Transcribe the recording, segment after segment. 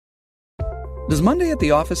Does Monday at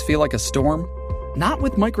the office feel like a storm? Not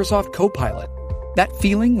with Microsoft Copilot. That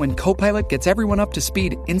feeling when Copilot gets everyone up to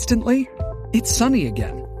speed instantly? It's sunny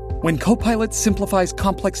again. When Copilot simplifies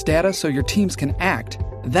complex data so your teams can act,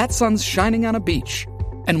 that sun's shining on a beach.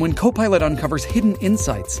 And when Copilot uncovers hidden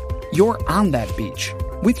insights, you're on that beach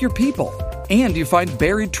with your people, and you find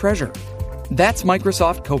buried treasure. That's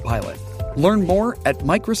Microsoft Copilot. Learn more at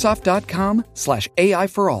Microsoft.com/AI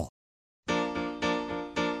for all.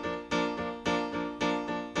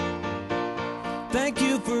 Thank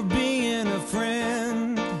you for being a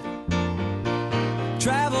friend.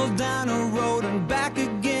 Travel down a road and back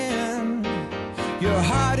again. Your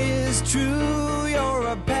heart is true, you're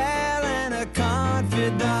a pal and a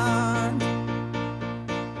confidant.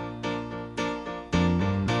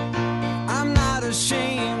 I'm not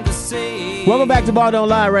ashamed to say. Welcome back to Ball Don't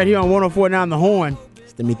Lie right here on 104.9 The Horn.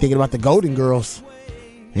 It's me thinking about the Golden Girls.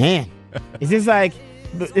 Man, is this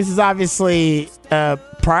obviously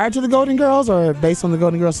prior to the Golden Girls or based on the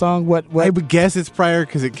Golden Girls song? What? I would guess it's prior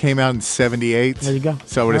because it came out in '78. There you go.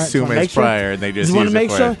 So I would assume it's prior, and they just want to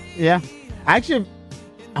used make sure. Yeah, actually,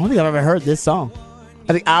 I don't think I've ever heard this song.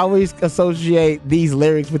 I think I always associate these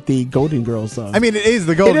lyrics with the Golden Girls song. I mean, it is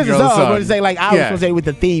the Golden Girls song. I was going to say, like, I was associated with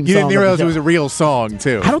the theme song. You didn't realize it was a real song,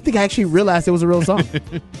 too. I don't think I actually realized it was a real song. I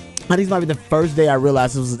think this might be the first day I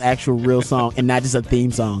realized it was an actual real song and not just a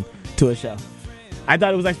theme song to a show. I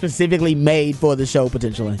thought it was like specifically made for the show,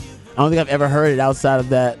 potentially. I don't think I've ever heard it outside of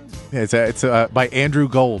that. Yeah, it's by Andrew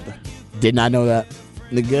Gold. Did not know that.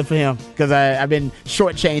 Good for him, because I've been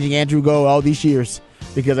shortchanging Andrew Gold all these years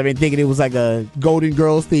because I've been thinking it was like a Golden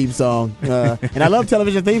Girls theme song. And I love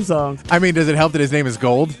television theme songs. I mean, does it help that his name is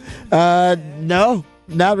Gold? No.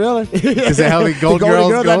 Not really. Does it help Golden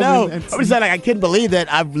Girls? I know. I'm just saying, like, I couldn't believe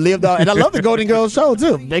that I've lived on, and I love the Golden Girls show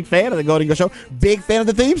too. Big fan of the Golden Girls show. Big fan of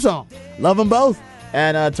the theme song. Love them both.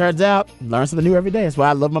 And turns out, learn something new every day. That's why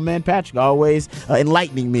I love my man Patrick, always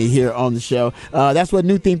enlightening me here on the show. That's what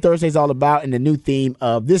New Theme Thursday is all about. And the new theme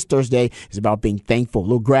of this Thursday is about being thankful, a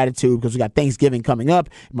little gratitude, because we got Thanksgiving coming up.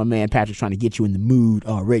 And my man Patrick's trying to get you in the mood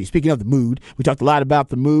already. Speaking of the mood, we talked a lot about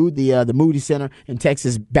the mood, the Moody Center in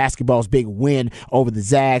Texas basketball's big win over the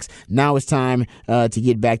Zags. Now it's time to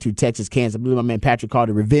get back to Texas, Kansas. I believe my man Patrick called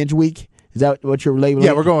it Revenge Week. Is that what you're labeling?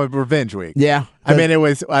 Yeah, we're going with Revenge Week. Yeah. I mean,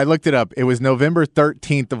 I looked it up. It was November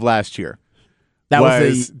 13th of last year. That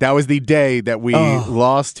was the day that we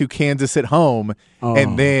lost to Kansas at home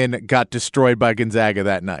and then got destroyed by Gonzaga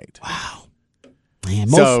that night. Wow.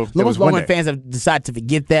 Man, most Longhorn fans have decided to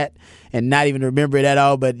forget that and not even remember it at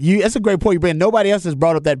all. But that's a great point you bring. Nobody else has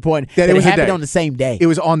brought up that point. That it happened on the same day. It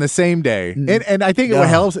was on the same day. And I think what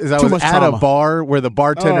helps is I was at a bar where the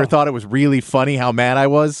bartender thought it was really funny how mad I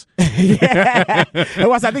was. Yeah.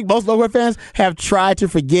 And I think most Longhorn fans have tried to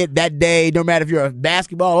forget that day, no matter if you're a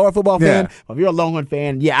basketball or a football fan. If you're a Longhorn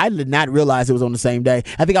fan, I did not realize it was on the same day.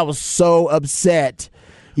 I think I was so upset.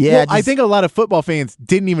 Yeah, well, I think a lot of football fans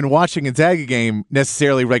didn't even watch the Gonzaga game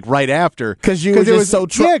necessarily, like right after, because it was so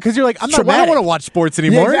because you're like, I don't want to watch sports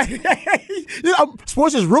anymore. Yeah, exactly.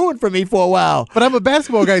 Sports is ruined for me for a while. But I'm a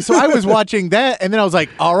basketball guy, so I was watching that, and then I was like,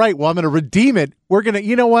 all right, well, I'm going to redeem it. We're gonna,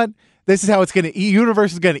 you know what? This is how it's going to.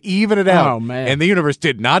 Universe is going to even it out. Oh man! And the universe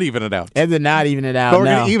did not even it out. And did not even it out. But we're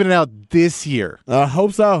going to even it out this year. I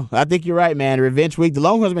hope so. I think you're right, man. Revenge Week. The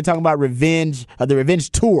Longhorns have been talking about revenge. The revenge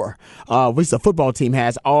tour, which the football team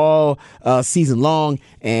has all season long.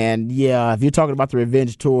 And if you're talking about the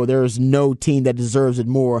revenge tour, there is no team that deserves it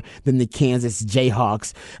more than the Kansas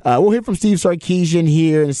Jayhawks. We'll hear from Steve Sarkisian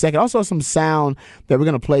here in a second. Also, some sound that we're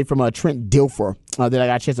going to play from Trent Dilfer that I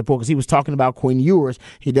got a chance to pull because he was talking about Quinn Ewers.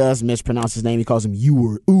 He does mispronounce his name. He calls him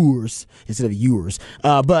Ewers instead of Ewers.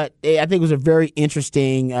 But I think it was a very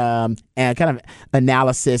interesting and kind of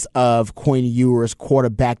analysis of Quinn Ewers'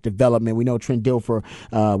 quarterback development. We know Trent Dilfer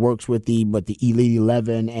works with the Elite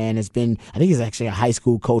 11 and has been, I think he's actually a high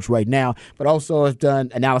school coach right now, but also has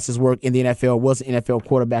done analysis work in the NFL, was an NFL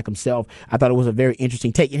quarterback himself. I thought it was a very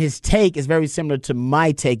interesting take. And his take is very similar to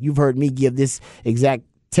my take. You've heard me give this exact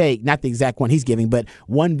take, not the exact one he's giving, but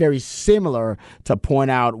one very similar to point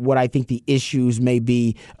out what I think the issues may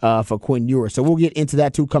be for Quinn Ewers. So we'll get into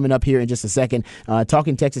that too coming up here in just a second.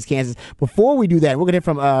 Talking Texas, Kansas. Before we do that, we're going to hear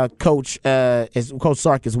from Coach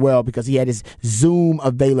Sark as well because he had his Zoom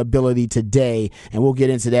availability today, and we'll get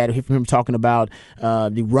into that. We'll hear from him talking about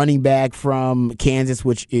the running back from Kansas,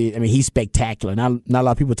 which is, he's spectacular. Not a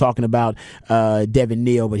lot of people talking about Devin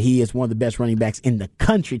Neal, but he is one of the best running backs in the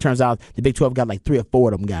country. Turns out the Big 12 got like 3 or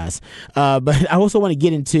 4 of them guys. But I also want to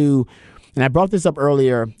get into, and I brought this up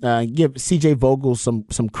earlier, give C.J. Vogel some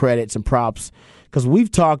credit, some props, because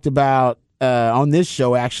we've talked about on this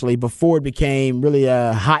show, actually, before it became really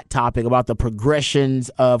a hot topic about the progressions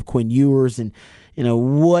of Quinn Ewers and,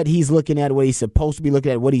 what he's looking at, what he's supposed to be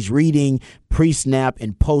looking at, what he's reading pre-snap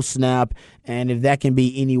and post-snap, and if that can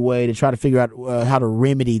be any way to try to figure out how to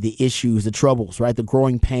remedy the issues, the troubles, right, the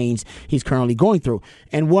growing pains he's currently going through.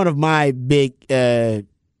 And one of my big at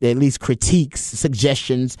least critiques,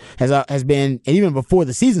 suggestions, has been, and even before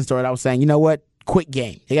the season started, I was saying, you know what, quick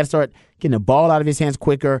game. They got to start getting the ball out of his hands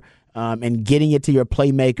quicker, and getting it to your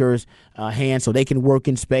playmakers' hands so they can work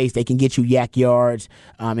in space, they can get you yak yards,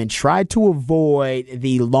 and try to avoid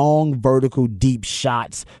the long, vertical, deep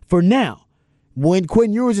shots for now. When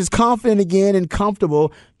Quinn Ewers is confident again and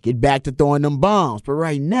comfortable, get back to throwing them bombs. But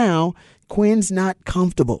right now, Quinn's not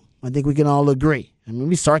comfortable. I think we can all agree. I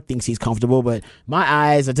mean, Sark thinks he's comfortable, but my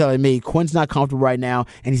eyes are telling me Quinn's not comfortable right now,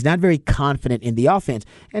 and he's not very confident in the offense.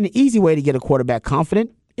 And the easy way to get a quarterback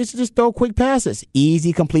confident is to just throw quick passes,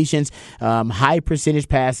 easy completions, high percentage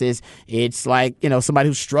passes. It's like, somebody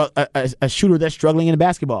who's a shooter that's struggling in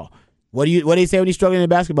basketball. What do they say when you're struggling in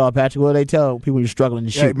basketball, Patrick? What do they tell people when you're struggling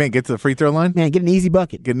to shoot? Yeah, man, get to the free throw line. Man, get an easy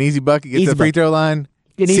bucket. Get to the free throw line.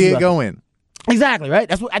 See it go in. Exactly, right?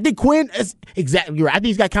 That's what I think Quinn is exactly right. I think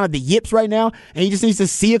he's got kind of the yips right now, and he just needs to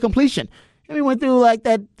see a completion. And we went through like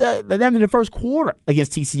that in the first quarter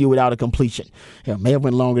against TCU without a completion. May have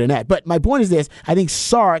went longer than that. But my point is this. I think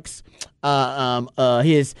Sark's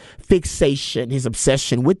his fixation, his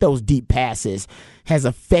obsession with those deep passes has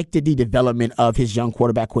affected the development of his young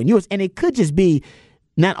quarterback, Quinn Ewers. And it could just be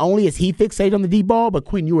not only is he fixated on the deep ball, but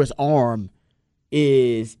Quinn Ewers' arm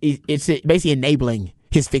it's basically enabling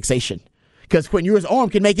his fixation. Because Quinn Ewers' arm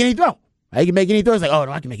can make any throw. I can make any throw. It's like, oh,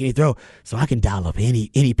 no, I can make any throw. So I can dial up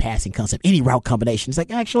any passing concept, any route combination. It's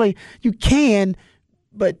like, actually, you can,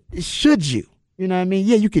 but should you? You know what I mean?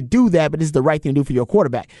 Yeah, you could do that, but this is the right thing to do for your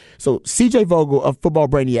quarterback. So CJ Vogel of Football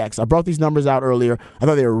Brainiacs, I brought these numbers out earlier. I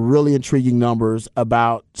thought they were really intriguing numbers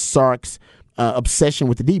about Sark's obsession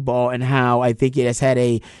with the deep ball and how I think it has had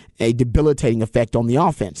a debilitating effect on the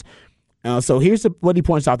offense. So here's what he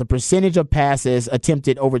points out. The percentage of passes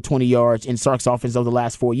attempted over 20 yards in Sark's offense over the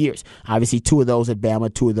last 4 years. Obviously, 2 of those at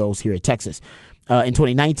Bama, 2 of those here at Texas. In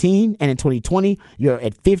 2019 and in 2020, you're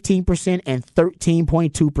at 15% and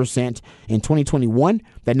 13.2%. In 2021,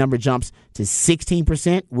 that number jumps to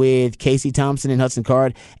 16% with Casey Thompson and Hudson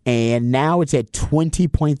Card, and now it's at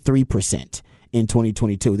 20.3%. In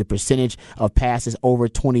 2022, the percentage of passes over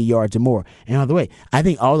 20 yards or more. And by the way, I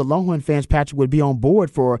think all the Longhorn fans, Patrick, would be on board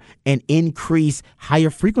for an increased, higher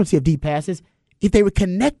frequency of deep passes if they were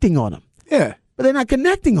connecting on them. Yeah. But they're not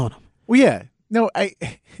connecting on them. Well, yeah. No,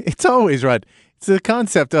 it's always, Rod, it's the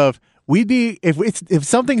concept of if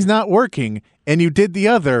something's not working and you did the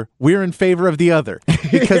other, we're in favor of the other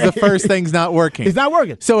because the first thing's not working. It's not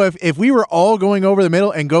working. So if we were all going over the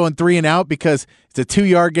middle and going 3 and out because it's a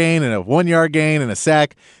 2-yard gain and a 1-yard gain and a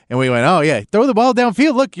sack, and we went, oh yeah, throw the ball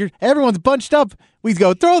downfield. Look, everyone's bunched up. We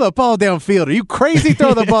go, throw the ball downfield. Are you crazy?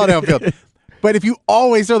 Throw the ball downfield. But if you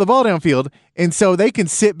always throw the ball downfield, and so they can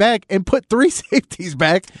sit back and put 3 safeties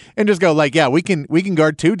back and just go like, yeah, we can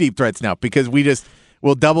guard 2 deep threats now because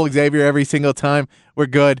we'll double Xavier every single time. We're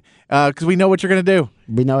good because we know what you're going to do.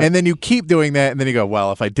 We know it. And then you keep doing that, and then you go,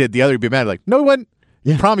 well, if I did the other, you'd be mad. Like, no, we wouldn't.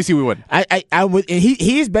 Yeah. Promise you we wouldn't. I would. And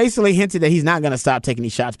he's basically hinted that he's not going to stop taking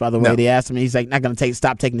these shots, by the way. No. They asked him, he's like, not going to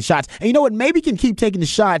stop taking the shots. And you know what? Maybe he can keep taking the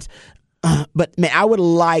shots. But, man, I would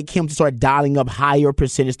like him to start dialing up higher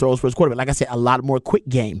percentage throws for his quarterback. Like I said, a lot more quick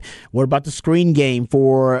game. What about the screen game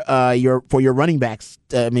for your running backs?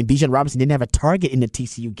 Bijan Robinson didn't have a target in the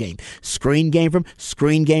TCU game. Screen game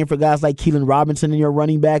for guys like Keelan Robinson and your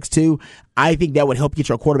running backs, too. I think that would help get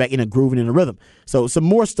your quarterback in a groove and in a rhythm. So some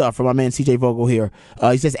more stuff from my man CJ Vogel here.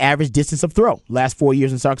 He says average distance of throw last 4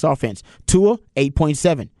 years in Sark's offense. Tua,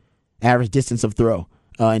 8.7. Average distance of throw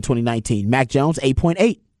in 2019. Mac Jones,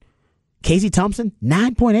 8.8. Casey Thompson,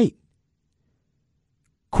 9.8.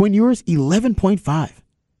 Quinn Ewers, 11.5.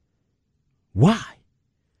 Why?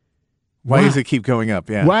 Why does it keep going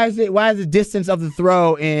up? Yeah. Why is the distance of the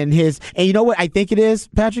throw in his? And you know what I think it is,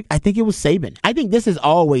 Patrick? I think it was Saban. I think this has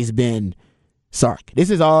always been Sark.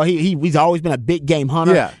 This is all he's always been a big game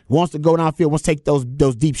hunter. Yeah. Wants to go downfield, wants to take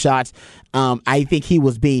those deep shots. I think he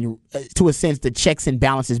was being, to a sense, the checks and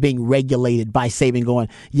balances being regulated by Saban going,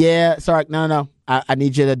 yeah, Sark, no. I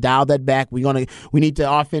need you to dial that back. We need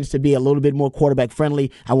the offense to be a little bit more quarterback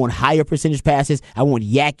friendly. I want higher percentage passes. I want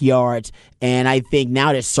yak yards. And I think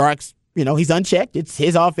now that Sark's, he's unchecked. It's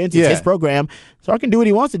his offense. It's his program. Sark can do what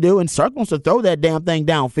he wants to do, and Sark wants to throw that damn thing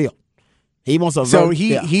downfield. He wants to. So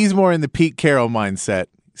he's more in the Pete Carroll mindset.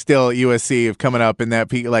 Still at USC of coming up in that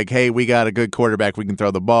Pete, like, hey, we got a good quarterback. We can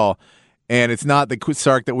throw the ball. And it's not the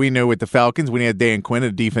Sark that we knew with the Falcons when he had Dan Quinn,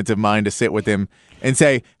 a defensive mind, to sit with him and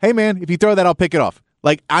say, hey, man, if you throw that, I'll pick it off.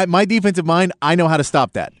 Like, my defensive mind, I know how to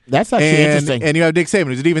stop that. That's actually interesting. And you have Nick Saban,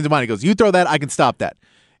 who's a defensive mind. He goes, you throw that, I can stop that.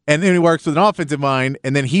 And then he works with an offensive mind,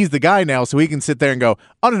 and then he's the guy now, so he can sit there and go,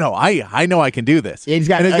 oh, no, I know I can do this. Yeah,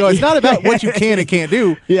 it's not about what you can and can't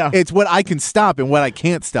do. Yeah. It's what I can stop and what I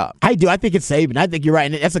can't stop. I think it's Saban. I think you're right.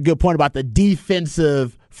 And that's a good point about the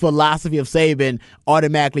defensive philosophy of Saban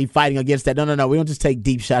automatically fighting against that. No. We don't just take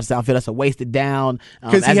deep shots downfield. That's a wasted down.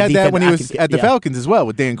 Because he had that when he was at the Falcons as well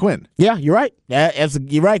with Dan Quinn. Yeah, you're right.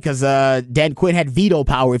 You're right, because Dan Quinn had veto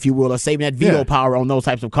power, if you will, or Saban had veto power on those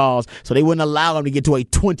types of calls, so they wouldn't allow him to get to a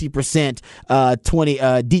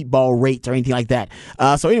 20% deep ball rate or anything like that.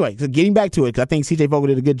 So anyway, getting back to it, because I think CJ Vogel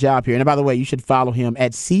did a good job here. And by the way, you should follow him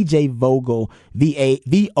at CJ Vogel,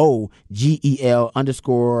 VOGEL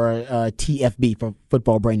 _ TFB for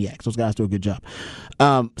Football Brainiacs. Those guys do a good job.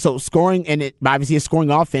 So scoring, and obviously his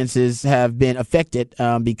scoring offenses have been affected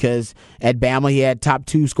because at Bama he had top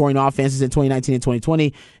 2 scoring offenses in 2019 and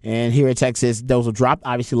 2020, and here at Texas those will drop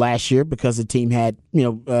obviously last year because the team had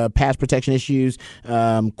pass protection issues,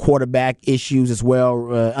 quarterback issues as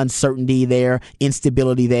well, uncertainty there,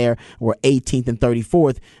 instability there. We're 18th and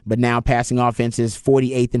 34th, but now passing offenses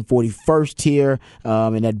 48th and 41st here,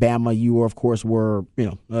 and at Bama you of course were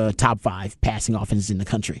top 5 passing offenses in the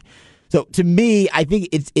country. So to me, I think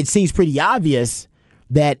it seems pretty obvious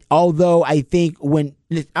that although I think when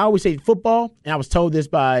I always say football, and I was told this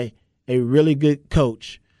by a really good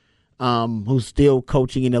coach who's still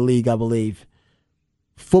coaching in the league, I believe,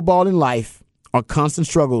 football and life are constant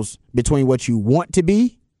struggles between what you want to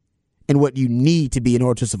be and what you need to be in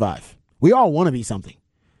order to survive. We all want to be something,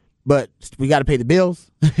 but we got to pay the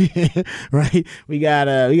bills, right? We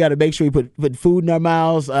gotta make sure we put food in our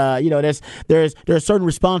mouths. There are certain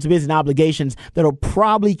responsibilities and obligations that'll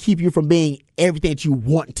probably keep you from being everything that you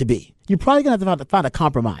want to be. You're probably gonna have to find a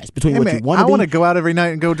compromise between what you want to be. I want to go out every night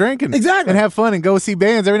and go drinking, exactly, and have fun and go see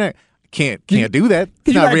bands every night. Can't do that.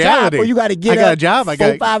 It's not reality. Or you got to get I got a job.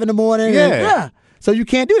 4-5 in the morning. Yeah. So you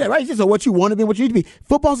can't do that, right? So what you want to be and what you need to be.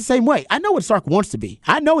 Football's the same way. I know what Sark wants to be.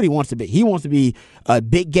 I know what he wants to be. He wants to be a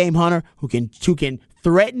big game hunter who can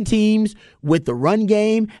threaten teams with the run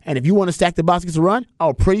game. And if you want to stack the box against the run,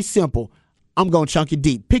 pretty simple. I'm going to chunk it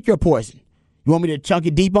deep. Pick your poison. You want me to chunk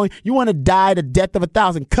it deep on you? You want to die the death of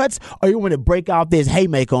 1,000 cuts, or you want to break out this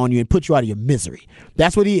haymaker on you and put you out of your misery?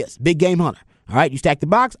 That's what he is. Big game hunter. All right, you stack the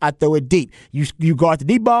box, I throw it deep. You guard the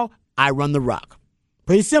deep ball, I run the rock.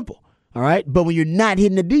 Pretty simple. All right, but when you're not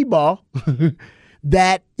hitting the deep ball,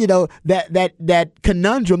 that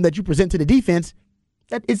conundrum that you present to the defense,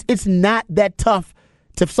 it's not that tough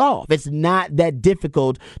to solve. It's not that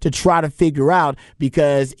difficult to try to figure out,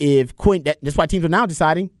 because if Quinn, that's why teams are now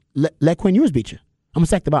deciding, let Quinn Ewers beat you. I'm gonna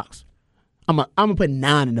stack the box. I'm gonna put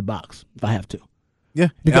 9 in the box if I have to. Yeah,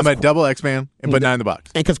 I'm a double X-Man and put 9 in the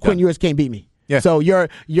box. And because Quinn Ewers can't beat me. Yeah. So your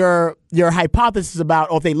hypothesis about,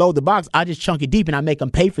 if they load the box, I just chunk it deep and I make them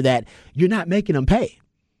pay for that. You're not making them pay.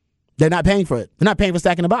 They're not paying for it. They're not paying for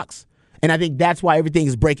stacking the box. And I think that's why everything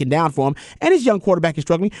is breaking down for him. And his young quarterback is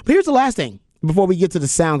struggling. But here's the last thing. Before we get to the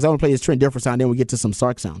sounds, I want to play this Trent Dilfer sound, then we get to some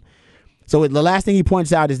Sark sound. So the last thing he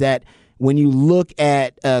points out is that when you look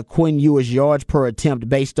at Quinn Ewers' yards per attempt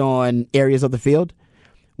based on areas of the field,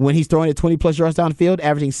 when he's throwing it 20-plus yards downfield,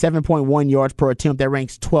 averaging 7.1 yards per attempt, that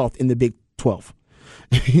ranks 12th in the Big 12.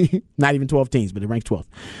 Not even 12 teams, but it ranks 12th.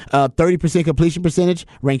 30% completion percentage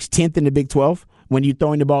ranks 10th in the Big 12 when you're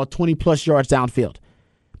throwing the ball 20-plus yards downfield.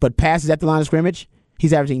 But passes at the line of scrimmage,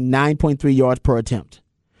 he's averaging 9.3 yards per attempt.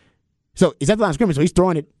 So it's at the line of scrimmage, so he's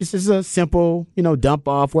throwing it. This is a simple, dump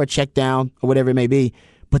off or a check down or whatever it may be.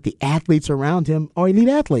 But the athletes around him are elite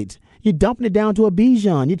athletes. You're dumping it down to a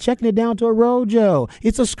Bijan. You're checking it down to a Rojo.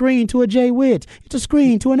 It's a screen to a Jay Witt. It's a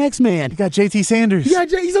screen to an X-Man. You got JT Sanders. You got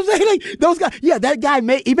those guys. Yeah, that guy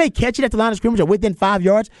may catch it at the line of scrimmage or within 5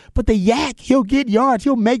 yards, but the yak, he'll get yards.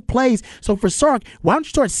 He'll make plays. So for Sark, why don't you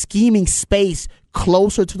start scheming space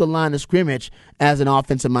closer to the line of scrimmage as an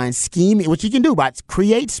offensive mind, scheming, which you can do, but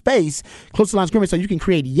create space close to the line of scrimmage so you can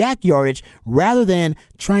create yak yardage rather than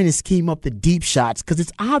trying to scheme up the deep shots, because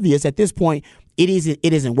it's obvious at this point it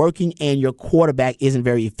isn't working, and your quarterback isn't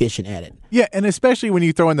very efficient at it. Yeah, and especially when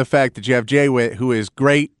you throw in the fact that you have Jay Witt, who is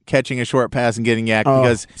great catching a short pass and getting yak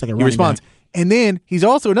because he responds. Back. And then he's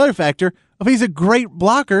also another factor of he's a great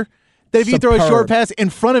blocker. That if you throw a short pass in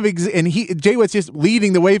front of Jay Witt's just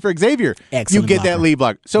leading the way for Xavier, you get that lead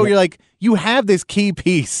block. So you're like, you have this key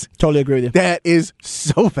piece. Totally agree with you. That is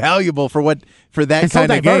so valuable for that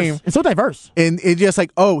kind of game. It's so diverse. And it's just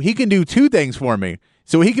like, he can do 2 things for me.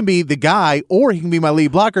 So he can be the guy, or he can be my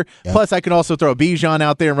lead blocker. Yep. Plus, I can also throw Bijan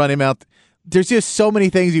out there and run him out. There's just so many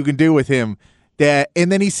things you can do with him.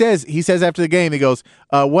 And then he says after the game, he goes,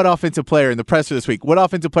 what offensive player in the presser this week? What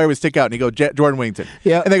offensive player would stick out? And he goes, Jordan Whittington.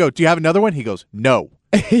 Yeah. And they go, do you have another one? He goes, no.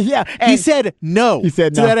 Yeah. He said no. He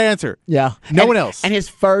said to no. that answer. Yeah. No one else. And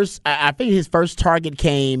I think his first target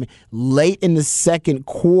came late in the second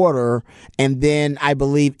quarter, and then I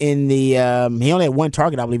believe in the he only had one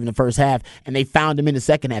target, I believe, in the first half, and they found him in the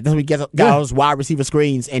second half. That's when he got those wide receiver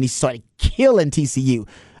screens, and he started killing TCU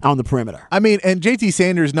on the perimeter. I mean, and JT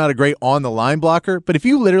Sanders is not a great on-the-line blocker, but if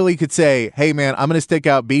you literally could say, hey, man, I'm going to stick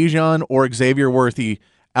out Bijan or Xavier Worthy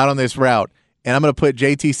out on this route, and I'm going to put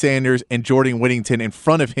JT Sanders and Jordan Whittington in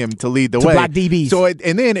front of him to lead the way. Block DBs. So,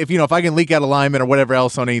 and then if I can leak out alignment or whatever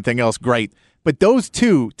else on anything else, great. But those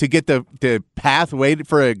two to get the pathway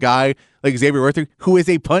for a guy like Xavier Worthy, who is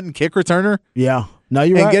a punt and kick returner. Yeah. No,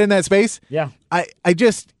 you're right. And get in that space. Yeah. I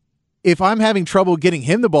just, if I'm having trouble getting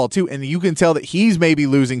him the ball too, and you can tell that he's maybe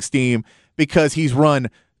losing steam because he's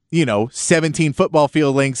run, 17 football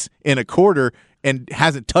field lengths in a quarter and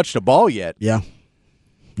hasn't touched a ball yet. Yeah.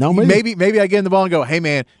 No, maybe I get in the ball and go, hey,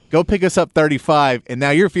 man, go pick us up 35, and now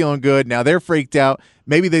you're feeling good. Now they're freaked out.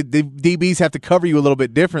 Maybe the DBs have to cover you a little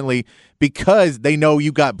bit differently because they know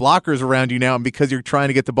you got blockers around you now and because you're trying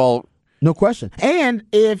to get the ball. No question. And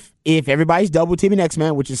if everybody's double-teaming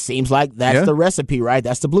X-Man, which it seems like that's the recipe, right?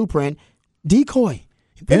 That's the blueprint. Decoy.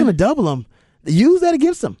 If they're going to double them, use that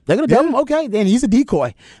against them. They're going to double him? Okay, then use a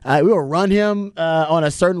decoy. We will run him on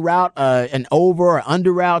a certain route, an over or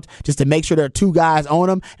under route, just to make sure there are two guys on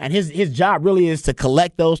him. And his job really is to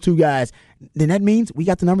collect those two guys. Then that means we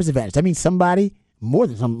got the numbers advantage. That means somebody, more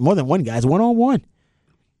than one guy, is one-on-one.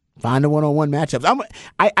 Find the one-on-one matchups.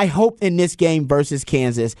 I hope in this game versus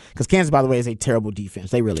Kansas, because Kansas, by the way, is a terrible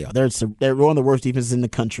defense. They really are. They're one of the worst defenses in the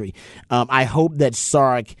country. I hope that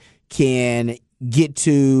Sark can get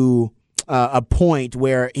to a point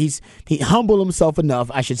where he humble himself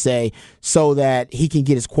enough, I should say, so that he can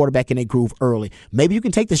get his quarterback in a groove early. Maybe you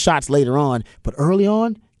can take the shots later on, but early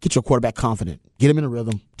on, get your quarterback confident. Get him in a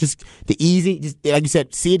rhythm. Just like you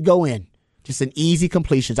said, see it go in. Just an easy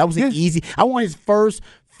completions. I want his first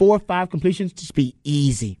 4 or 5 completions just be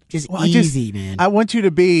easy. Easy, man. I want you to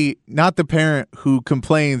be not the parent who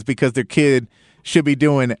complains because their kid should be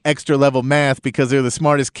doing extra level math because they're the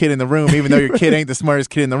smartest kid in the room, even though your kid ain't the smartest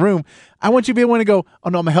kid in the room. I want you to be able to go, oh,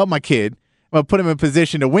 no, I'm going to help my kid. I'm going to put him in a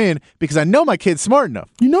position to win because I know my kid's smart enough.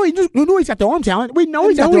 You know he's got the arm talent. We know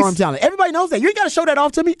he's got the arm talent. Everybody knows that. You ain't got to show that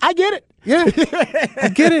off to me. I get it. Yeah, I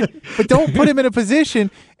get it. But don't put him in a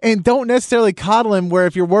position and don't necessarily coddle him where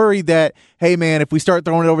if you're worried that, hey, man, if we start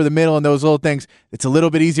throwing it over the middle and those little things, it's a little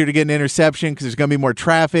bit easier to get an interception because there's going to be more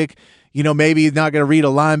traffic. Maybe he's not going to read a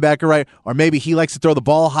linebacker right, or maybe he likes to throw the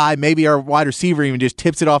ball high. Maybe our wide receiver even just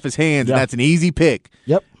tips it off his hands, and that's an easy pick.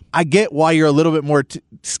 Yep. I get why you're a little bit more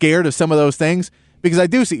scared of some of those things because I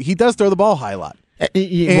do see he does throw the ball high a lot.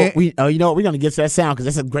 We're going to get to that sound because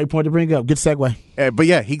that's a great point to bring up. Good segue. But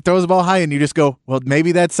yeah, he throws the ball high, and you just go, well,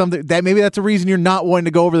 maybe that's something maybe that's a reason you're not wanting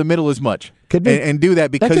to go over the middle as much. Could be. And do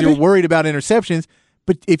that because you're worried about interceptions.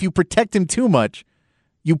 But if you protect him too much,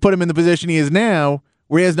 you put him in the position he is now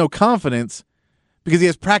where he has no confidence. Because he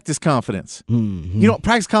has practice confidence. Mm-hmm.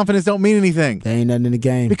 Practice confidence don't mean anything. There ain't nothing in the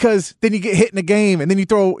game. Because then you get hit in a game, and then you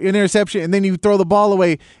throw an interception, and then you throw the ball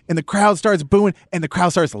away, and the crowd starts booing, and the crowd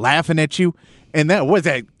starts laughing at you. And that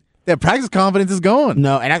practice confidence is gone.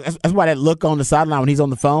 No, and that's why that look on the sideline when he's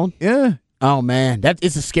on the phone. Yeah. Oh, man,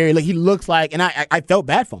 it's a scary look. He looks like, and I felt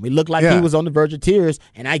bad for him. He looked like he was on the verge of tears,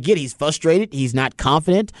 and I get he's frustrated. He's not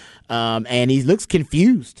confident, and he looks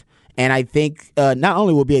confused. And I think not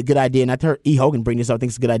only will be a good idea, and I heard E. Hogan bring this up, I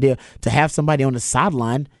think it's a good idea, to have somebody on the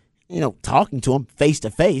sideline, talking to him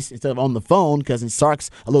face-to-face instead of on the phone because Sark's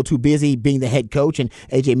a little too busy being the head coach and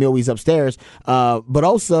A.J. Milwaukee's upstairs. But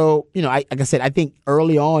also, like I said, I think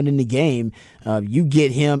early on in the game, you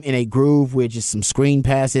get him in a groove with just some screen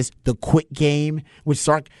passes, the quick game, which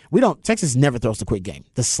Sark, Texas never throws the quick game.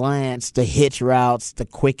 The slants, the hitch routes, the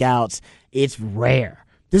quick outs, it's rare.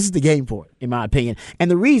 This is the game for it, in my opinion. And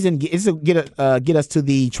the reason is to get us to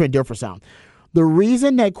the Trent Dilfer sound. The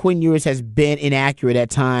reason that Quinn Ewers has been inaccurate at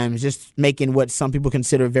times, just making what some people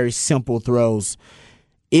consider very simple throws,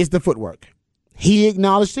 is the footwork. He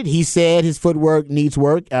acknowledged it. He said his footwork needs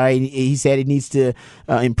work. He said it needs to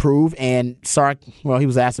improve. And Sark, he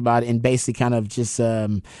was asked about it and basically kind of just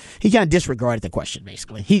he kind of disregarded the question,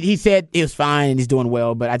 basically. He said it was fine and he's doing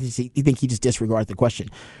well, but I think he just disregarded the question.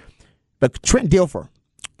 But Trent Dilfer,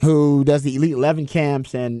 who does the Elite 11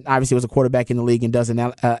 camps and obviously was a quarterback in the league and does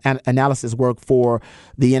analysis work for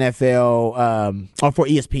the NFL or for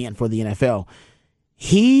ESPN for the NFL.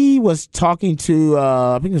 He was talking to,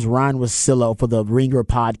 I think it was Ryan Wassillo for the Ringer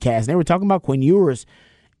podcast. And they were talking about Quinn Ewers.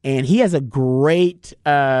 And he has a great,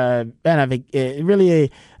 had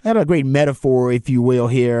a great metaphor, if you will,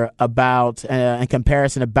 here about, in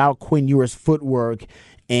comparison about Quinn Ewers' footwork.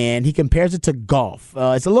 And he compares it to golf.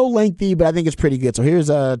 It's a little lengthy, but I think it's pretty good. So here's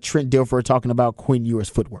Trent Dilfer talking about Quinn Ewers'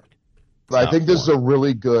 footwork. I think this is a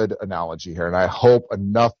really good analogy here, and I hope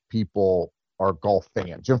enough people are golf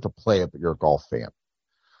fans. You have to play it, but you're a golf fan.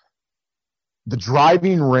 The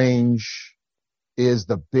driving range is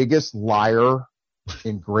the biggest liar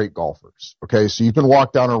in great golfers. Okay, so you can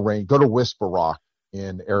walk down a range, go to Whisper Rock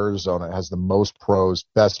in Arizona. It has the most pros,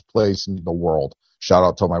 best place in the world. Shout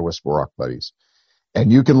out to my Whisper Rock buddies.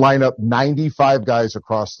 And you can line up 95 guys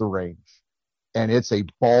across the range, and it's a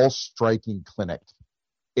ball striking clinic.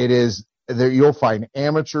 It is there. You'll find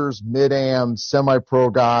amateurs, mid-am,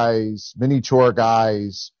 semi-pro guys, mini tour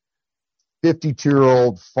guys,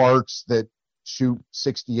 52-year-old farts that shoot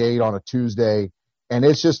 68 on a Tuesday. And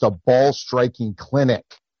it's just a ball striking clinic.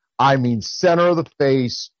 I mean, center of the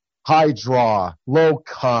face, high draw, low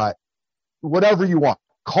cut, whatever you want.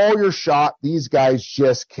 Call your shot. These guys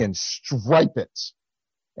just can stripe it.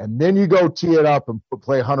 And then you go tee it up and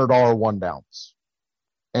play $100 one downs.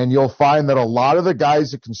 And you'll find that a lot of the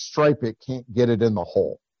guys that can stripe it can't get it in the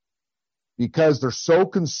hole because they're so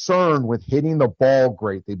concerned with hitting the ball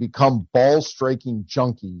great. They become ball striking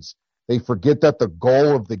junkies. They forget that the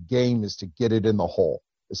goal of the game is to get it in the hole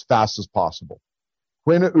as fast as possible.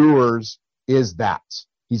 Quinn Ewers is that.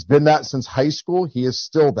 He's been that since high school. He is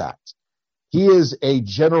still that. He is a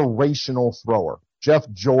generational thrower, Jeff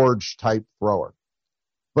George type thrower.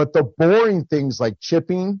 But the boring things like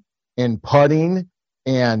chipping and putting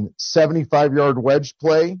and 75-yard wedge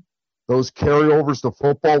play, those carryovers to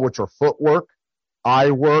football, which are footwork,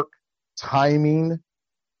 eye work, timing,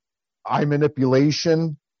 eye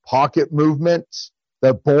manipulation, pocket movements,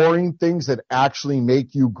 the boring things that actually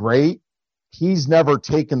make you great, he's never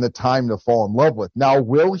taken the time to fall in love with. Now,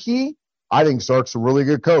 will he? I think Sark's a really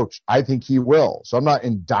good coach. I think he will. So I'm not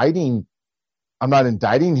indicting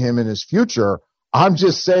him in his future. I'm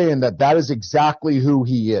just saying that is exactly who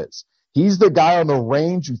he is. He's the guy on the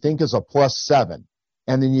range you think is a +7.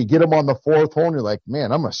 And then you get him on the fourth hole and you're like,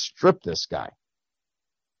 man, I'm going to strip this guy.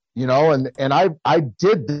 You know, and I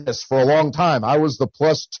did this for a long time. I was the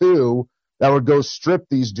 +2 that would go strip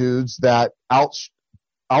these dudes that out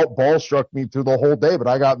ball struck me through the whole day, but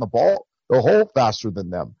I got in the hole faster than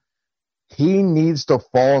them. He needs to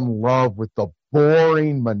fall in love with the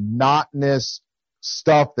boring, monotonous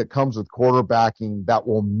stuff that comes with quarterbacking that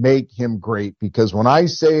will make him great. Because when I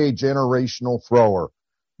say generational thrower,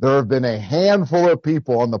 there have been a handful of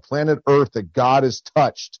people on the planet Earth that God has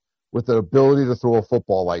touched with the ability to throw a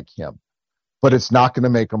football like him. But it's not going to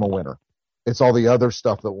make him a winner. It's all the other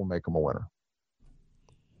stuff that will make him a winner.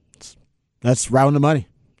 That's right on the money.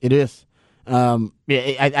 It is.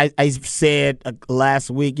 I said last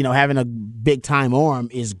week, you know, having a big time arm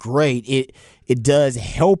is great. It does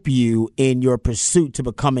help you in your pursuit to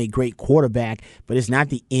become a great quarterback, but it's not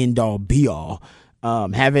the end all be all.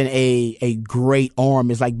 Having a great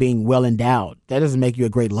arm is like being well endowed. That doesn't make you a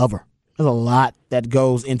great lover. There's a lot that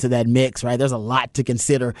goes into that mix, right? There's a lot to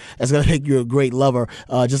consider that's going to make you a great lover.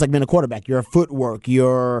 Just like being a quarterback, your footwork,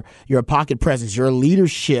 your pocket presence, your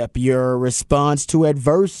leadership, your response to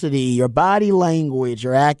adversity, your body language,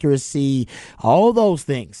 your accuracy, all those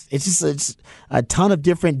things. It's a ton of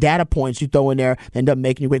different data points you throw in there that end up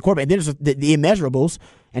making you a great quarterback. And then there's the immeasurables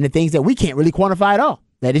and the things that we can't really quantify at all.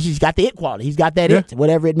 That is, he's got the it quality. He's got that it,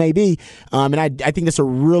 whatever it may be. And I think that's a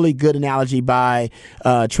really good analogy by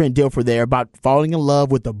Trent Dilfer there about falling in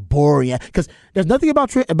love with the boring. Because there's nothing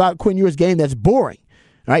about Quinn Ewers' game that's boring.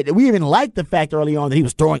 Right? We even liked the fact early on that he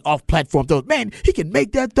was throwing off-platform throws. Man, he can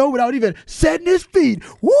make that throw without even setting his feet.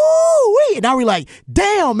 Woo-wee! And now we're like,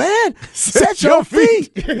 damn, man, set your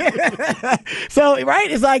feet. So,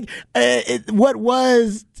 right? It's like what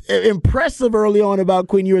was impressive early on about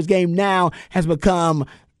Quinn Ewers' game now has become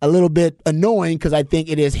a little bit annoying because I think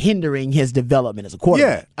it is hindering his development as a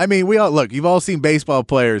quarterback. Yeah, I mean, you've all seen baseball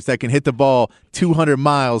players that can hit the ball 200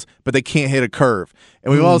 miles, but they can't hit a curve.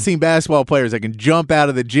 And we've all seen basketball players that can jump out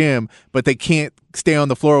of the gym, but they can't stay on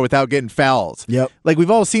the floor without getting fouls. Yep. Like,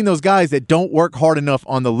 we've all seen those guys that don't work hard enough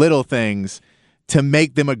on the little things to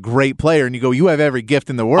make them a great player. And you go, you have every gift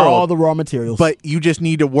in the world. All the raw materials. But you just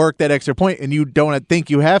need to work that extra point, and you don't think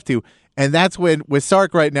you have to. And that's when, with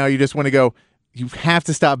Sark right now, you just want to go, you have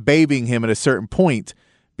to stop babying him at a certain point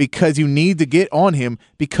because you need to get on him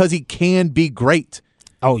because he can be great.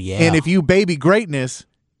 Oh, yeah. And if you baby greatness,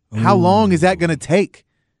 how long is that going to take?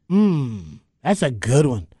 That's a good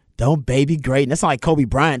one. Don't baby great. That's not like Kobe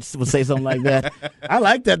Bryant would say something like that. I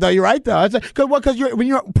like that, though. You're right, though. Because when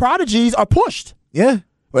your prodigies are pushed. Yeah.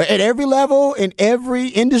 At every level, in every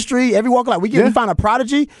industry, every walk of life. We find a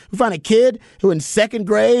prodigy. We find a kid who in second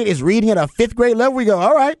grade is reading at a fifth grade level. We go,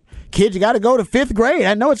 all right, kids, you got to go to fifth grade.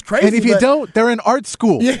 I know it's crazy. And if you don't, they're in art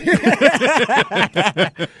school.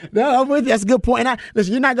 No, I'm with you. That's a good point. And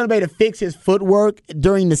listen, you're not going to be able to fix his footwork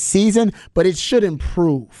during the season, but it should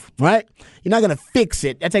improve, right? You're not going to fix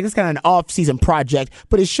it. It's kind of an off-season project,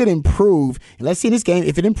 but it should improve. And let's see in this game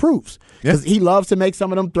if it improves. Because he loves to make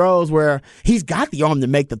some of them throws where he's got the arm to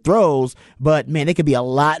make the throws, but, man, it could be a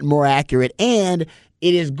lot more accurate. And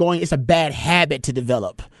it's a bad habit to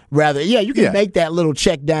develop. Rather, you can make that little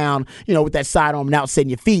check down, with that sidearm and out setting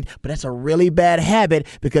your feet, but that's a really bad habit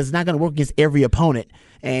because it's not going to work against every opponent.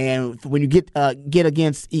 And when you get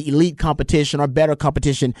against elite competition or better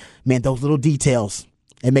competition, man, those little details,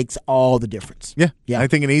 it makes all the difference. Yeah. I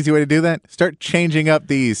think an easy way to do that, start changing up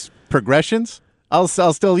these progressions. I'll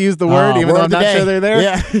still use the word, even though I'm not sure they're there.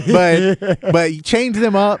 Yeah. but you change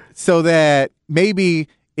them up so that maybe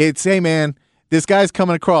it's, hey, man, this guy's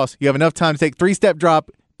coming across. You have enough time to take 3-step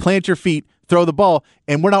drop, plant your feet, throw the ball,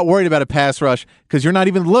 and we're not worried about a pass rush because you're not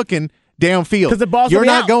even looking downfield. Because the ball's You're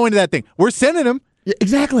not out. going to that thing. We're sending him. Yeah,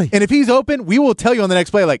 exactly. And if he's open, we will tell you on the next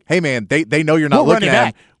play, like, hey, man, they know you're not looking at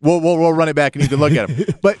him. We'll run it back and you can look at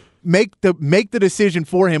him. But make the decision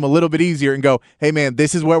for him a little bit easier and go, hey, man,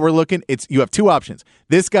 this is where we're looking. You have two options.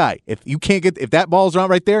 This guy, if that ball's not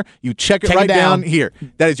right there, you check it down here.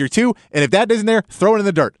 That is your two. And if that isn't there, throw it in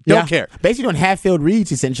the dirt. Don't care. Basically doing half-field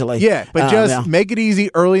reads, essentially. Yeah, but just make it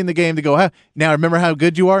easy early in the game to go, now remember how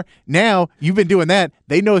good you are? Now you've been doing that.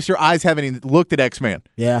 They notice your eyes haven't even looked at X-Man.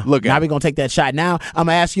 Yeah. Look at now we're going to take that shot. Now I'm going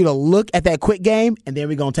to ask you to look at that quick game, and then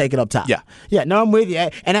we're going to take it up top. Yeah. Yeah, no, I'm with you.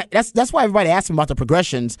 And that's why everybody asked him about the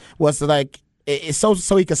progressions was like, it's so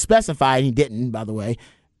he could specify, and he didn't, by the way.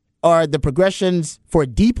 Are the progressions for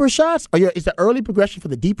deeper shots, or is the early progression for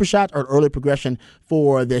the deeper shots, or early progression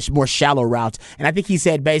for the more shallow routes? And I think he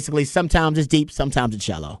said basically sometimes it's deep, sometimes it's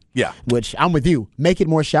shallow. Yeah. Which I'm with you. Make it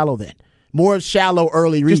more shallow then. More shallow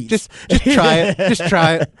early reads. Just try it. Just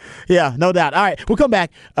try it. Yeah, no doubt. All right, we'll come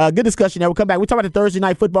back. Good discussion there. We'll come back. We'll talk about the Thursday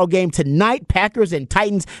night football game tonight. Packers and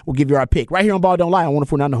Titans. We'll give you our pick right here on Ball Don't Lie on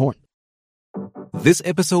 104.9 The Horn. This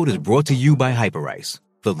episode is brought to you by Hyperice,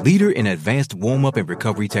 the leader in advanced warm-up and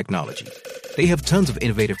recovery technology. They have tons of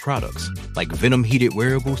innovative products, like Venom-heated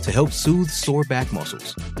wearables to help soothe sore back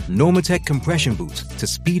muscles, Normatec compression boots to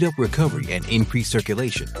speed up recovery and increase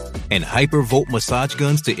circulation, and Hypervolt massage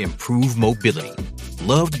guns to improve mobility.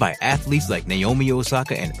 Loved by athletes like Naomi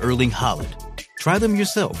Osaka and Erling Haaland. Try them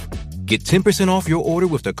yourself. Get 10% off your order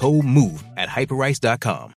with the code MOVE at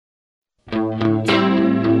Hyperice.com.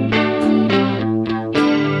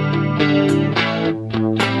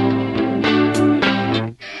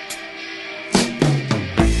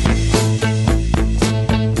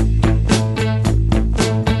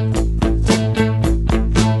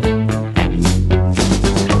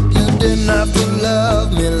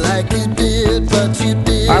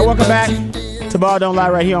 All right, welcome back to Ball Don't Lie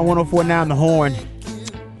right here on 104.9 The Horn.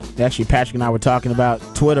 Actually, Patrick and I were talking about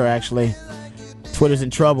Twitter, actually. Twitter's in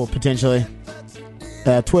trouble, potentially.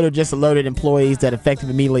 Twitter just alerted employees that effective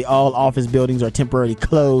immediately all office buildings are temporarily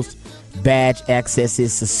closed. Badge access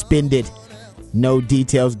is suspended. No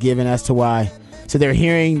details given as to why. So they're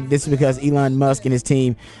hearing this because Elon Musk and his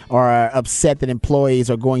team are upset that employees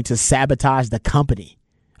are going to sabotage the company.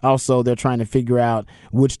 Also, they're trying to figure out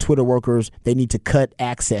which Twitter workers they need to cut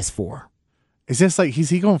access for. Is this like, is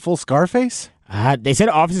he going full Scarface? They said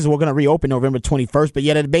offices were going to reopen November 21st, but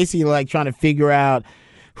yet they're basically like trying to figure out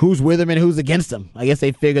who's with him and who's against him. I guess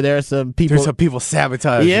they figure there are some people. There's some people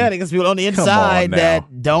sabotaging. Yeah, there's people on the inside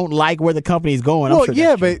that don't like where the company's going. Well,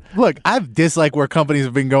 yeah, but look, I've disliked where companies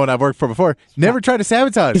have been going I've worked for before. Never tried to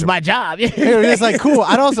sabotage It's them. my job. It's like, cool.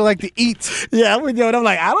 I'd also like to eat. Yeah, I'm with you. And I'm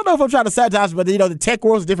like, I don't know if I'm trying to sabotage, but the tech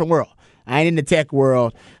world's a different world. I ain't in the tech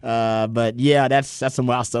world, but yeah, that's some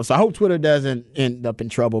wild stuff. So I hope Twitter doesn't end up in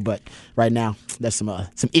trouble. But right now, there's some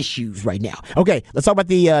issues right now. Okay, let's talk about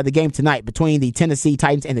the game tonight between the Tennessee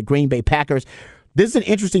Titans and the Green Bay Packers. This is an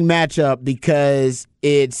interesting matchup because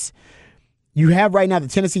you have right now the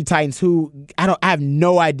Tennessee Titans, who I have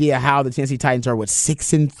no idea how the Tennessee Titans are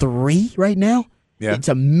 6-3 right now. Yeah, it's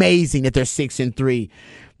amazing that they're 6-3.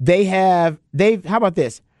 How about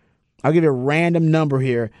this? I'll give you a random number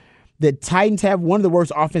here. The Titans have one of the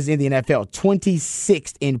worst offenses in the NFL,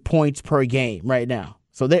 26th in points per game right now.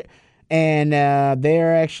 So they're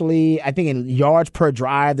actually, I think in yards per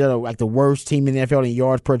drive, they're like the worst team in the NFL in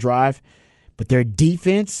yards per drive. But their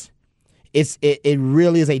defense it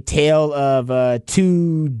really is a tale of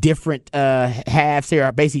two different halves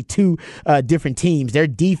here, basically two different teams. Their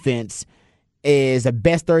defense is the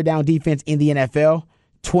best third down defense in the NFL.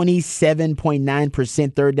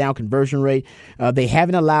 27.9% third down conversion rate. They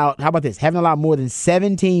haven't allowed, how about this? Haven't allowed more than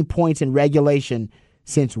 17 points in regulation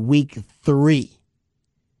since week 3.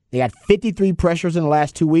 They got 53 pressures in the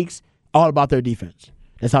last 2 weeks, all about their defense.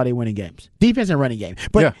 That's how they win in games. Defense and running game.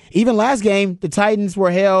 But even last game, the Titans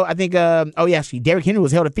were held, I think, Derrick Henry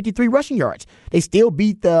was held at 53 rushing yards. They still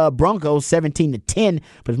beat the Broncos 17-10,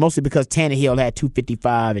 but it's mostly because Tannehill had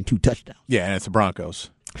 255 and 2 touchdowns. Yeah, and it's the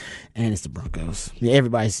Broncos. Yeah,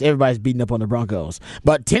 everybody's beating up on the Broncos.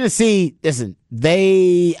 But Tennessee, listen,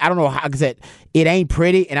 I don't know how, like I said, it ain't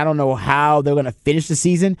pretty, and I don't know how they're going to finish the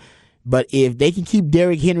season. But if they can keep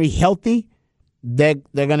Derrick Henry healthy, they're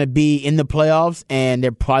going to be in the playoffs, and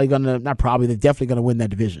they're probably going to, they're definitely going to win that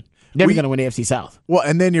division. They're going to win the AFC South. Well,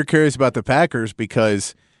 and then you're curious about the Packers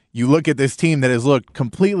because you look at this team that has looked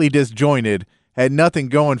completely disjointed, had nothing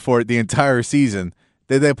going for it the entire season.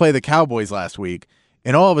 They played the Cowboys last week,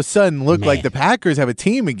 and all of a sudden look like the Packers have a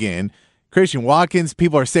team again. Christian Watkins,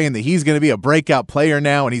 people are saying that he's going to be a breakout player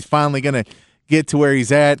now, and he's finally going to get to where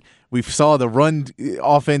he's at. We saw the run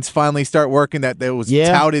offense finally start working that was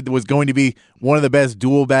touted was going to be one of the best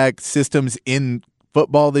dual back systems in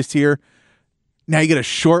football this year. Now you get a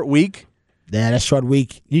short week. Yeah, that's short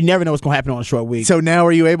week. You never know what's going to happen on a short week. So now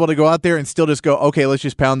are you able to go out there and still just go, okay, let's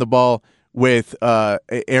just pound the ball with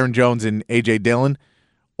Aaron Jones and A.J. Dillon?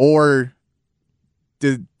 Or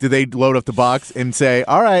do they load up the box and say,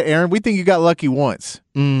 all right, Aaron, we think you got lucky once.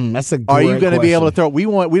 That's a great Are you going to be able to question.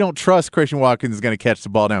 throw? We don't trust Christian Watkins is going to catch the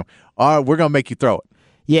ball now. All right, we're going to make you throw it.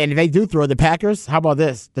 Yeah, and if they do throw it, the Packers, how about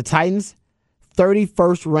this? The Titans,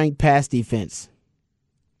 31st ranked pass defense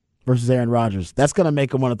versus Aaron Rodgers. That's going to make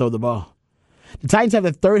them want to throw the ball. The Titans have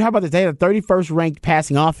how about this? They have the 31st ranked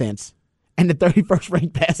passing offense and the 31st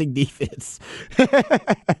ranked passing defense.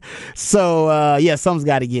 So, something's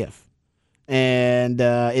got to give. And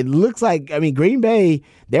it looks like, Green Bay,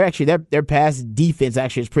 their pass defense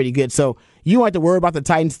actually is pretty good. So you don't have to worry about the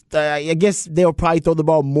Titans. I guess they'll probably throw the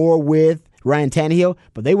ball more with Ryan Tannehill,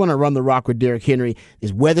 but they want to run the rock with Derrick Henry.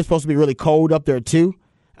 This weather's supposed to be really cold up there, too.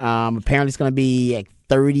 Apparently it's going to be like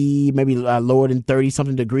 30, maybe lower than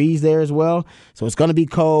 30-something degrees there as well. So it's going to be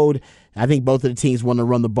cold. I think both of the teams want to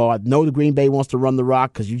run the ball. I know the Green Bay wants to run the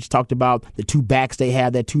rock because you just talked about the two backs they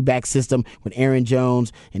have, that two-back system with Aaron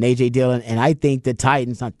Jones and A.J. Dillon. And I think the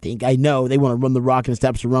Titans, I know they want to run the rock and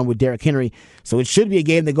establish a run with Derrick Henry. So it should be a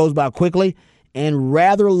game that goes by quickly and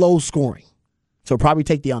rather low scoring. So probably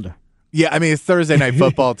take the under. Yeah, it's Thursday Night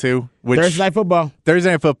Football, too. Thursday Night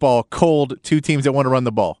Football, cold, two teams that want to run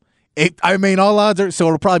the ball. All odds are, so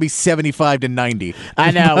it'll probably be 75-90.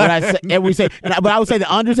 I know. But I would say the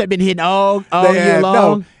unders have been hitting all year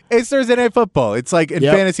long. No, it's Thursday Night Football. It's like in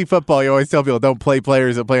fantasy football, you always tell people don't play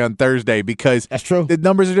players that play on Thursday because that's true. The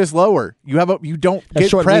numbers are just lower. You don't get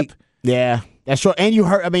prep. Week. Yeah, that's short. And you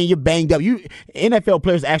hurt. You're banged up. NFL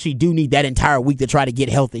players actually do need that entire week to try to get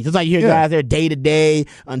healthy. Just like you hear guys there day to day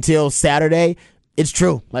until Saturday. It's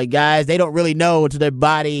true. Like, guys, they don't really know to their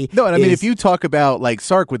body. No, and if you talk about, like,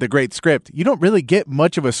 Sark with a great script, you don't really get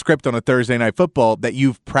much of a script on a Thursday Night Football that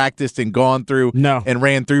you've practiced and gone through and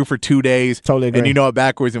ran through for 2 days. Totally agree. And you know it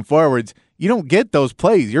backwards and forwards. You don't get those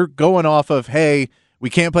plays. You're going off of, hey, we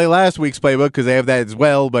can't play last week's playbook because they have that as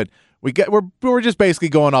well, but we're just basically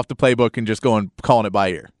going off the playbook and just calling it by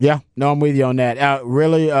ear. Yeah, no, I'm with you on that.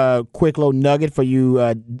 Really quick little nugget for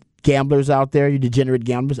you gamblers out there, you degenerate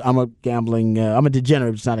gamblers. I'm a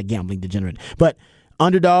degenerate. It's not a gambling degenerate. But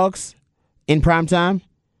underdogs in prime time,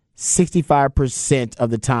 65%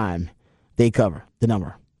 of the time they cover the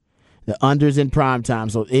number. The unders in prime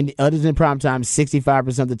time. So unders in prime time,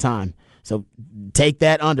 65% of the time. So take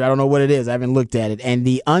that under. I don't know what it is. I haven't looked at it. And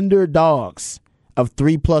the underdogs of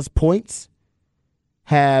 3+ points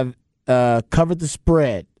have covered the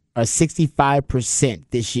spread 65%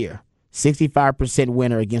 this year. 65%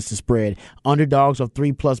 winner against the spread. Underdogs of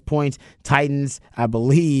 3+ points. Titans, I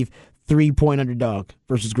believe, 3-point underdog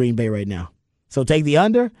versus Green Bay right now. So take the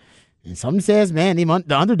under. And something says, man,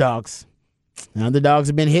 the underdogs. The underdogs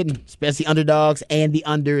have been hitting, especially underdogs and the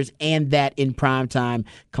unders and that in prime time.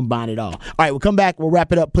 Combine it all. All right, we'll come back. We'll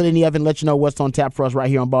wrap it up, put it in the oven, let you know what's on tap for us right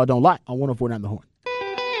here on Ball Don't Lie on 104.9 The Horn.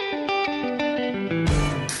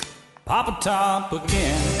 Papa Top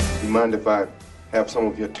again. You mind if I have some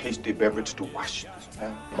of your tasty beverage to wash this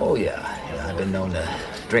down? Oh, yeah. I've been known to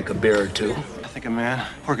drink a beer or two. I think a man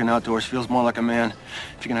working outdoors feels more like a man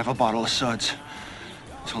if you can have a bottle of suds.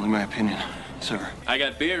 It's only my opinion. sir? I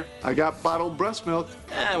got beer. I got bottled breast milk.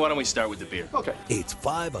 Why don't we start with the beer? Okay. It's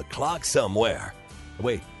 5 o'clock somewhere.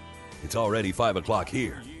 Wait, it's already 5 o'clock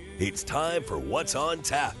here. It's time for What's on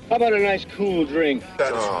Tap. How about a nice cool drink?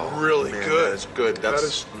 That is really good. That's good.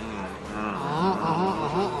 That's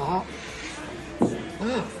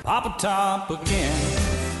Pop a top again.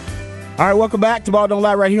 All right, welcome back to Ball Don't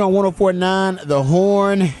Lie right here on 104.9 The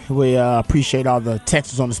Horn. We appreciate all the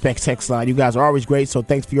texts on the Specs text line. You guys are always great, so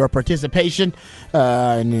thanks for your participation.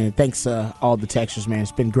 And thanks all the texters, man.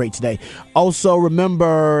 It's been great today. Also,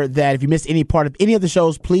 remember that if you missed any part of any of the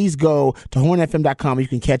shows, please go to hornfm.com. You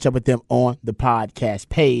can catch up with them on the podcast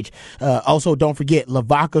page. Also, don't forget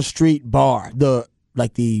Lavaca Street Bar, the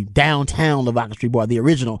downtown Lavaca Street Bar, the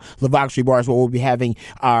original Lavaca Street Bar is where we'll be having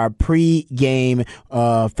our pre-game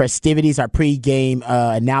festivities, our pre-game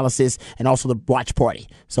analysis, and also the watch party.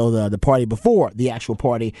 So the party before the actual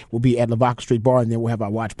party will be at Lavaca Street Bar, and then we'll have our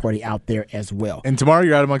watch party out there as well. And tomorrow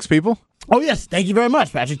you're out amongst people? Oh, yes. Thank you very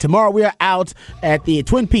much, Patrick. Tomorrow we are out at the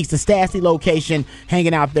Twin Peaks, the Stastny location,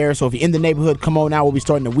 hanging out there. So if you're in the neighborhood, come on out. We'll be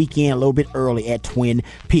starting the weekend a little bit early at Twin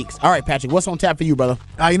Peaks. All right, Patrick, what's on tap for you, brother?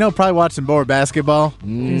 Probably watching more basketball.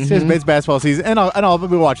 It's basketball season. And I'll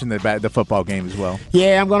be watching the football game as well.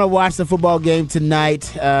 Yeah, I'm going to watch the football game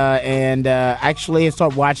tonight and actually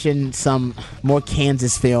start watching some more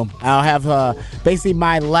Kansas film. I'll have basically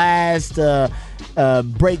my last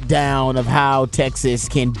breakdown of how Texas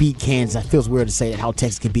can beat Kansas. It feels weird to say that, how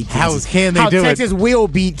Texas can beat Kansas. How can they do Texas will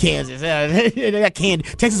beat Kansas.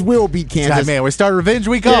 Texas will beat Kansas. God, man, we start revenge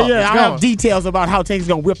week off. Yeah, I have details about how Texas is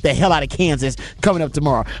going to whip the hell out of Kansas coming up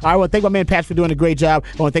tomorrow. I want to thank my man Pat for doing a great job.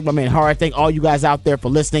 I want to thank my man Hart. Thank all you guys out there for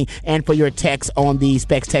listening and for your texts on the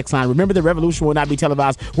Specs text line. Remember, the revolution will not be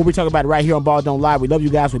televised. We'll be talking about it right here on Ball Don't Lie. We love you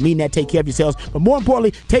guys. We mean that. Take care of yourselves. But more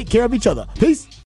importantly, take care of each other. Peace.